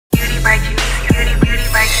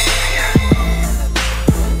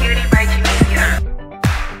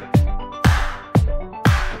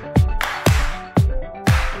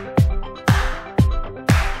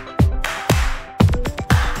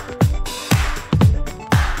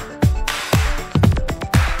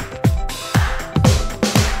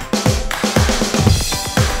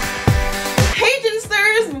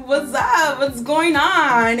going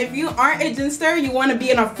on? If you aren't a Genster, you want to be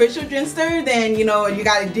an official Genster, then you know what you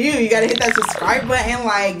gotta do. You gotta hit that subscribe button,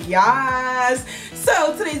 like, yes.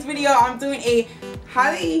 So today's video, I'm doing a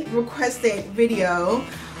highly requested video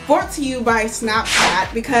brought to you by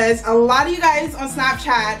Snapchat, because a lot of you guys on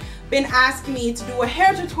Snapchat been asking me to do a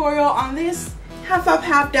hair tutorial on this half up,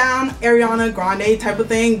 half down Ariana Grande type of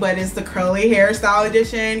thing, but it's the curly hairstyle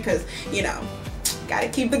edition, because you know, gotta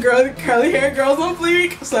keep the curly hair girls on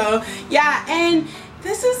fleek. So yeah, and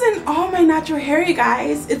this isn't all my natural hair, you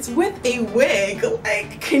guys. It's with a wig.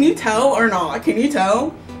 Like, can you tell or not? Can you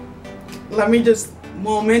tell? Let me just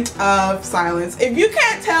moment of silence. If you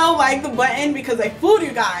can't tell, like the button, because I fooled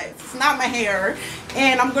you guys. It's not my hair,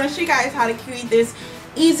 and I'm gonna show you guys how to create this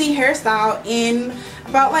easy hairstyle in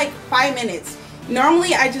about like 5 minutes.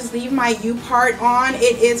 Normally I just leave my U part on.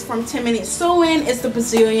 It is from 10 Minute Sew-In. It's the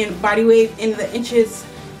Brazilian body wave in the inches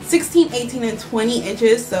 16, 18, and 20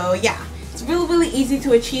 inches. So yeah, it's really easy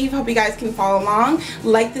to achieve. Hope you guys can follow along.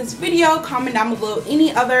 Like this video, comment down below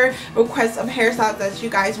any other requests of hairstyles that you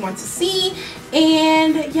guys want to see,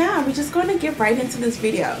 and yeah, we're just going to get right into this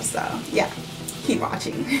video. So yeah, keep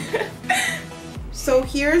watching. So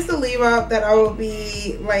here's the leave up that I will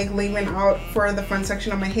be like leaving out for the front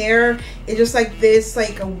section of my hair. It's just like this,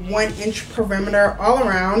 like a 1-inch perimeter all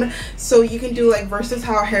around. So you can do like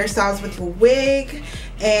versatile hairstyles with your wig,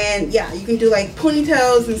 and yeah, you can do like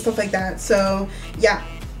ponytails and stuff like that. So yeah,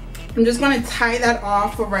 I'm just going to tie that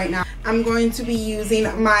off for right now. I'm going to be using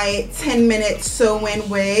my 10 Minute Sew-In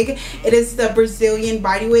wig. It is the Brazilian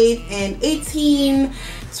body wave in 16,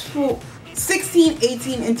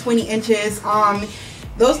 18, and 20 inches.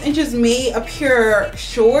 Those inches may appear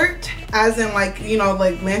short, as in like, you know,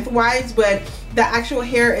 like lengthwise, but the actual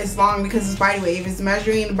hair is long because it's body wave. It's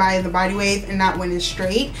measuring by the body wave and not when it's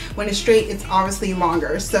straight. When it's straight, it's obviously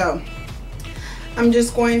longer. So I'm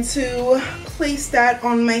just going to place that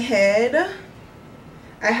on my head.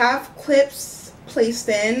 I have clips placed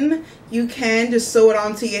in. You can just sew it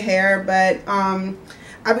onto your hair, but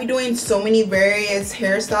I'll be doing so many various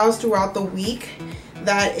hairstyles throughout the week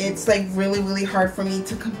that it's like really hard for me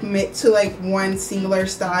to commit to like one singular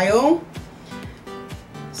style.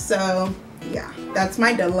 So yeah, that's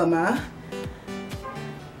my dilemma.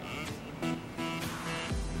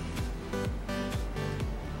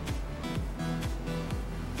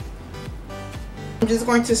 I'm just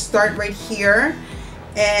going to start right here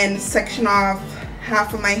and section off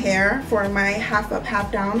half of my hair for my half up,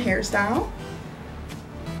 half down hairstyle.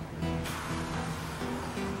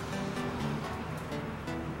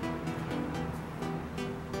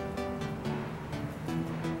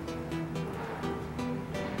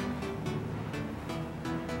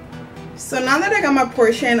 So now that I got my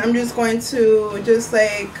portion, I'm just going to just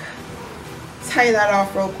like tie that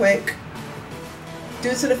off real quick,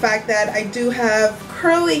 due to the fact that I do have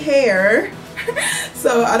curly hair.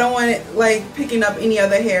 So I don't want it like picking up any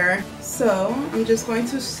other hair. So I'm just going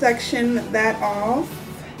to section that off.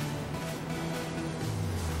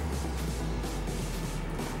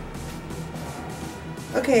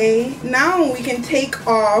 Okay, now we can take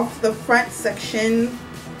off the front section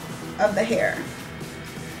of the hair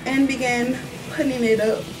and begin putting it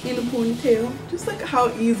up in a ponytail. Just like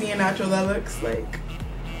how easy and natural that looks. Like,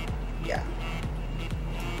 yeah.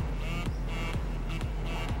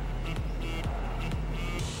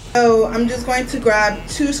 So I'm just going to grab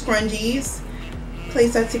 2 scrunchies,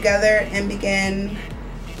 place that together, and begin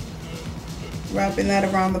wrapping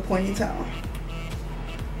that around the ponytail.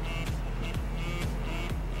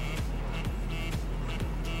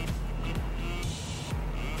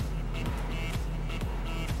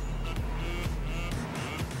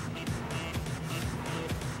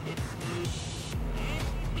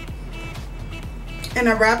 And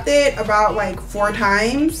I wrapped it about like 4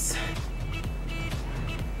 times.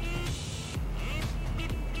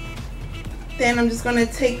 Then I'm just gonna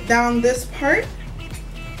take down this part,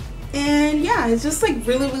 and yeah, it's just like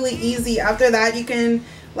really easy. After that, you can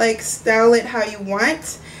like style it how you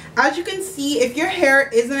want. As you can see, if your hair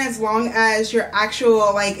isn't as long as your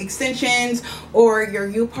actual like extensions or your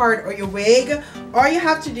U part or your wig, all you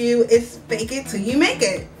have to do is fake it till you make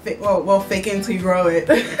it. Well, fake it until you grow it.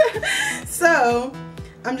 So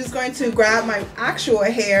I'm just going to grab my actual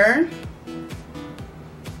hair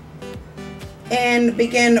and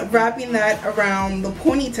begin wrapping that around the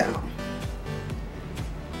ponytail.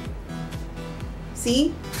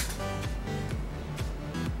 See?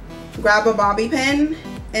 Grab a bobby pin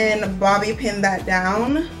and bobby pin that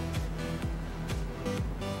down.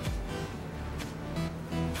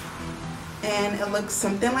 And it looks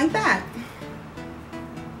something like that.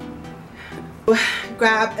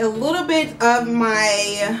 Grab a little bit of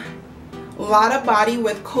my a lot of body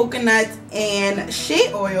with coconut and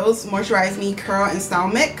shea oils. Moisturize Me Curl and Style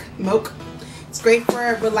Milk. It's great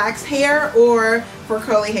for relaxed hair or for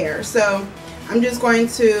curly hair. So I'm just going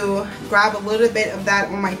to grab a little bit of that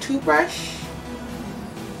on my toothbrush,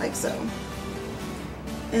 like so,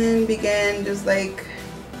 and begin just like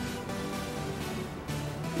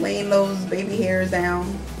laying those baby hairs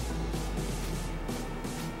down.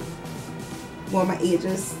 Well, my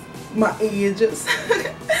edges.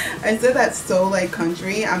 I said that's so like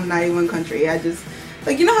country. I'm not even country. I just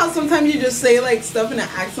like, you know how sometimes you just say like stuff in an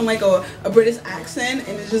accent, like a British accent,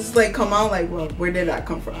 and it's just like come out like, well, where did that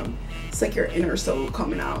come from? It's like your inner soul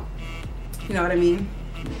coming out. You know what I mean?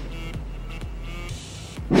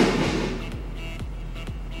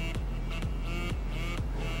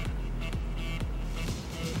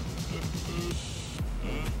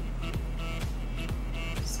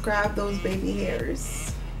 Just grab those baby hairs.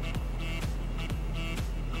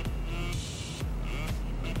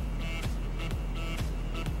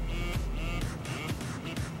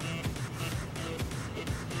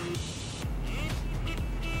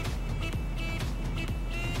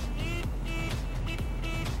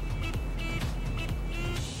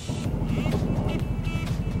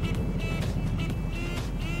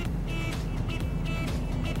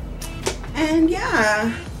 And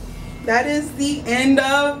yeah, that is the end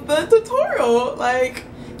of the tutorial. Like,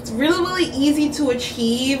 it's really easy to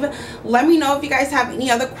achieve. Let me know if you guys have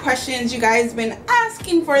any other questions you guys been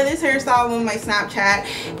asking for this hairstyle on my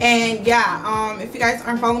Snapchat. And yeah, if you guys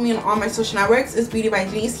aren't following me on all my social networks, it's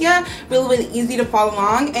BeautybyGenecia. Really easy to follow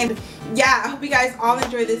along. And yeah, I hope you guys all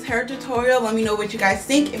enjoyed this hair tutorial. Let me know what you guys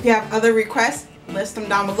think. If you have other requests, list them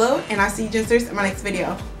down below, and I'll see you Gensters in my next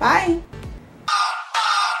video. Bye.